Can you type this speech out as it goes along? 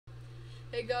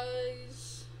Hey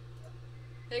guys.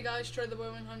 Hey guys, Troy the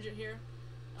Boy 100 here.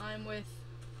 I'm with...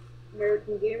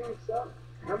 aAmericanGamer, what's up?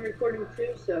 I'm recording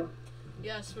too, so.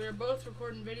 Yes, we are both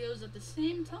recording videos at the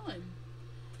same time.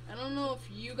 I don't know if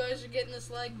you guys are getting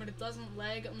this lag, but it doesn't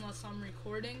lag unless I'm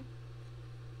recording.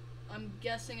 I'm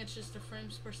guessing it's just the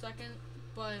frames per second,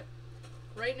 but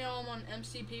right now I'm on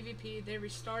MC PvP. They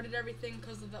restarted everything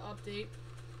because of the update.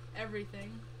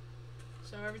 Everything.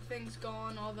 So everything's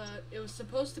gone, all that. It was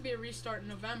supposed to be a restart in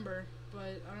November,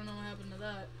 but I don't know what happened to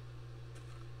that.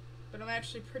 But I'm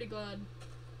actually pretty glad.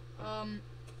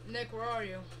 Nick, where are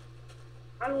you?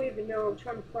 I don't even know. I'm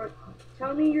trying to find.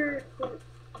 Tell me your. Cool.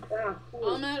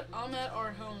 I'm at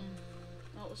our home.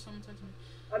 Oh, someone texted me.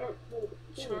 I don't know.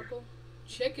 Charcoal?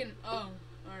 Chicken? Oh,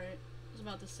 alright. I was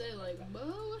about to say, like,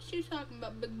 what you talking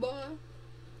about, big boy?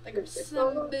 Like I'm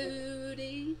some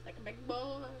booty. Like a big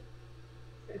boy.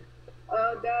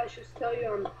 Guys, just tell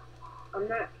you, I'm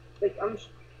not, like,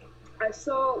 I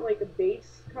saw, like, a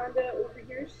base, kinda, over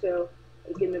here, so,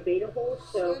 like, in the beta hole,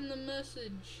 so. Send the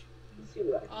message. Let's see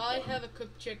what I have a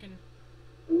cooked chicken.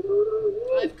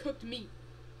 Ooh, I've cooked meat.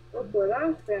 look what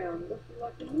I found. Look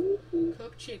like a movie.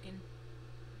 Cooked chicken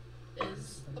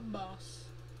is a boss.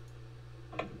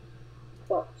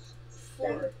 Box.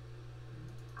 4.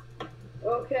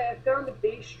 Okay, I found a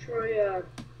base Troy,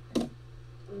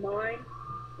 mine.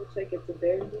 Looks like it's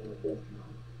abandoned.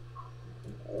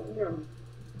 Oh no.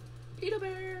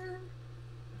 Pedobear.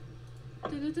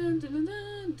 Dude,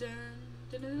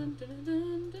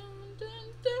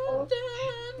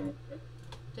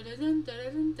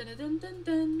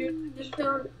 just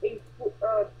found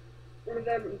one of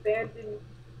them abandoned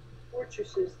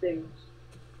fortresses things.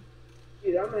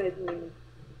 Dude, I'm not even.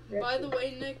 By the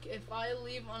way, Nick, if I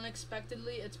leave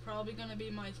unexpectedly, it's probably gonna be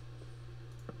my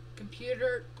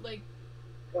computer, like,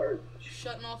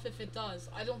 shutting off if it does.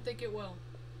 I don't think it will.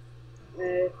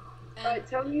 Alright,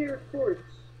 tell me your chords.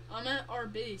 I'm at our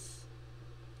base.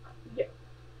 Yeah.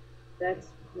 That's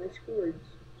nice chords.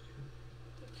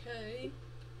 Okay.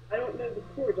 I don't know the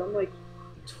chords. I'm like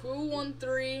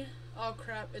 213. Oh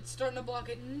crap! It's starting to block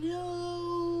it. No.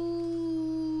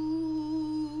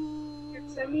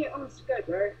 Send me it on Skype,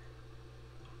 right?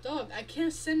 Dog, I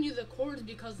can't send you the chords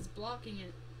because it's blocking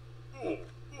it.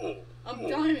 I'm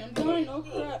dying. Oh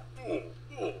crap!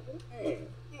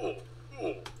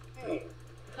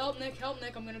 Help, Nick!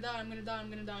 I'm gonna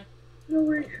die. No,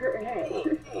 where's her head?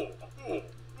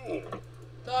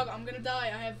 Dog, I'm gonna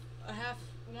die. I have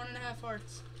 1.5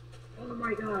 hearts. Oh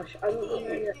my gosh! I don't know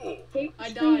where you're. I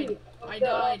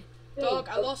died. Dog,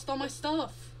 I lost all my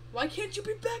stuff. Why can't you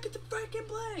be back at the freaking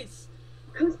place?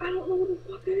 Because I don't know what the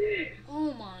fuck it is.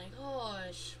 Oh my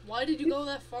gosh. Why did you go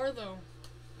that far though?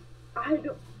 I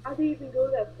didn't even go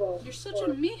that far. You're such a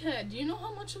meathead. Do you know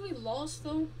how much we lost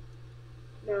though?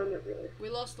 No, not really. We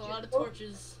lost a lot of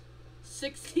torches.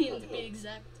 16 to be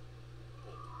exact.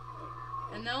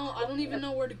 And now I don't even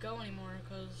know where to go anymore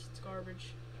because it's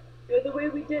garbage. Go the way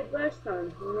we did last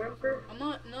time, remember?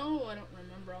 No, I don't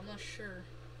remember. I'm not sure.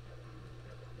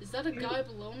 Is that a guy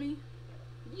below me?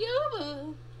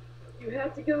 Yuba! You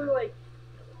have to go like.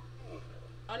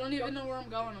 I don't even know where I'm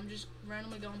going. I'm just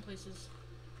randomly going places.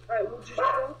 Alright, we'll just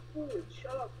walk forward.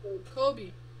 Shut up, dude.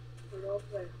 Kobe. We're all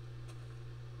playing.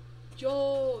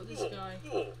 Yo, this guy.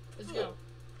 Let's go.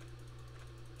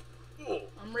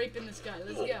 I'm raping this guy.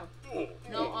 Let's go.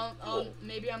 No,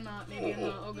 maybe I'm not.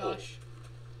 Oh gosh.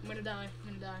 I'm gonna die.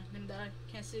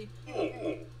 Can't see.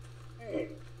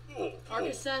 Arc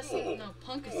Assassin. No,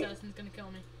 Punk Assassin's gonna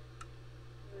kill me.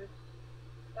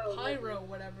 Pyro,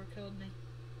 whatever, killed me.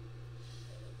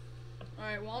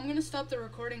 Alright, well, I'm gonna stop the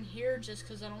recording here just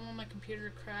because I don't want my computer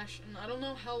to crash. And I don't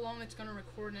know how long it's gonna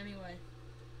record anyway.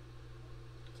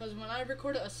 Because when I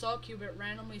recorded Assault Cube, it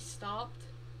randomly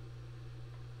stopped.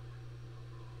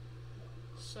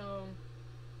 So.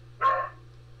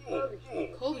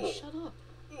 Kobe, shut up.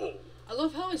 I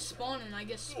love how I spawn and I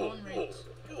get spawn raped.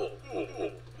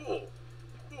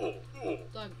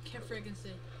 Dog, can't freaking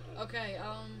see. Okay,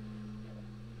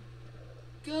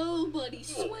 go, buddy,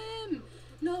 swim!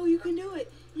 No, you can do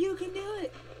it! You can do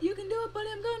it, buddy!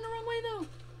 I'm going the wrong way, though!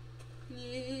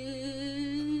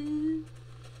 Yeah!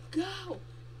 Go!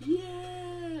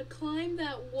 Yeah! Climb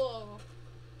that wall!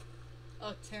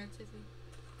 Oh, Terrence,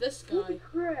 this guy.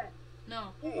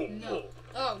 No.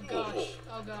 Oh gosh.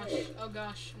 I'm gonna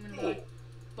die.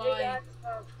 Bye.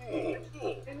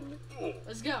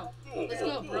 Let's go,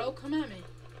 bro. Come at me.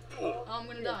 Oh, I'm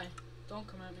gonna die. Don't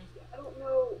come at me. I don't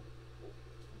know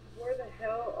where the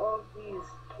hell all these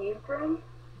came from,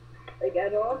 like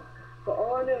at all, but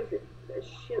all I know is that a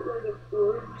shitload of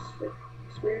orbs, like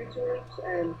experience orbs,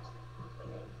 and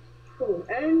cool,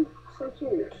 and some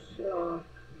tools.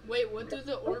 Wait, what do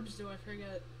the orbs do? I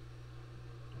forget.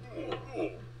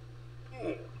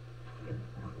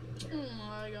 Oh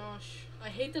my gosh. I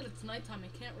hate that it's nighttime. I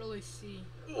can't really see.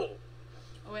 Oh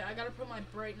wait, I gotta put my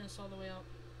brightness all the way up.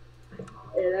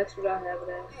 Yeah, that's what I have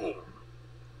it at.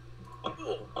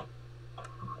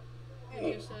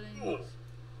 Video settings.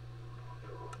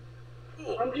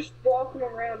 I'm just walking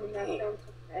around and I found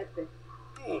something epic.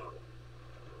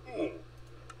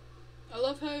 I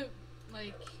love how,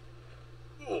 like,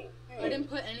 I didn't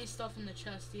put any stuff in the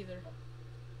chest either.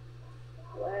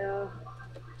 Well,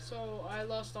 So I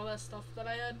lost all that stuff that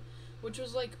I had, which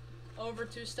was like over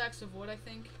 2 stacks of wood, I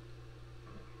think.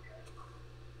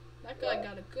 That guy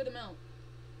got a good amount.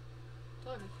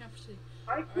 Dog, I can't see.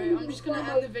 Alright, I'm just gonna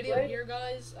end the video here,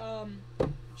 guys.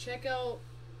 Check out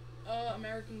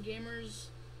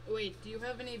aAmericanGamer's. Wait, do you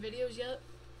have any videos yet?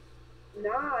 nah,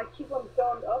 I keep on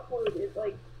going upward. It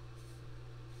like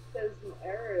says an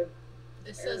error.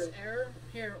 It says error.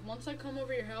 Here, once I come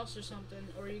over your house or something,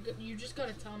 or you just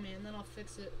gotta tell me, and then I'll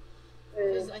fix it.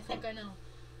 Because I think I know.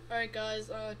 Alright,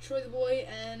 guys. Troy the Boy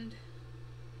and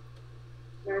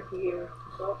AAmericanGamer.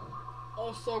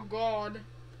 also God.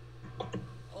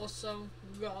 Also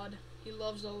God. He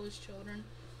loves all his children.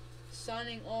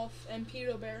 Signing off, and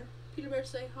pedobear. Pedobear,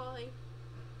 say hi.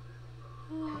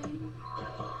 Hi.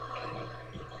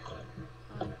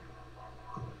 Hi.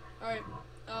 Alright.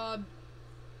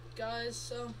 Guys,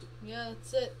 so yeah,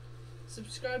 that's it.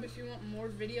 Subscribe if you want more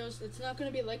videos. It's not gonna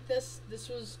be like this. This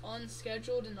was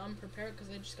unscheduled and unprepared because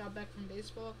I just got back from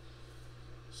baseball.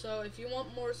 So if you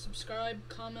want more, subscribe,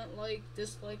 comment, like,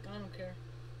 dislike, I don't care.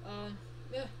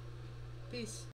 Yeah. Peace.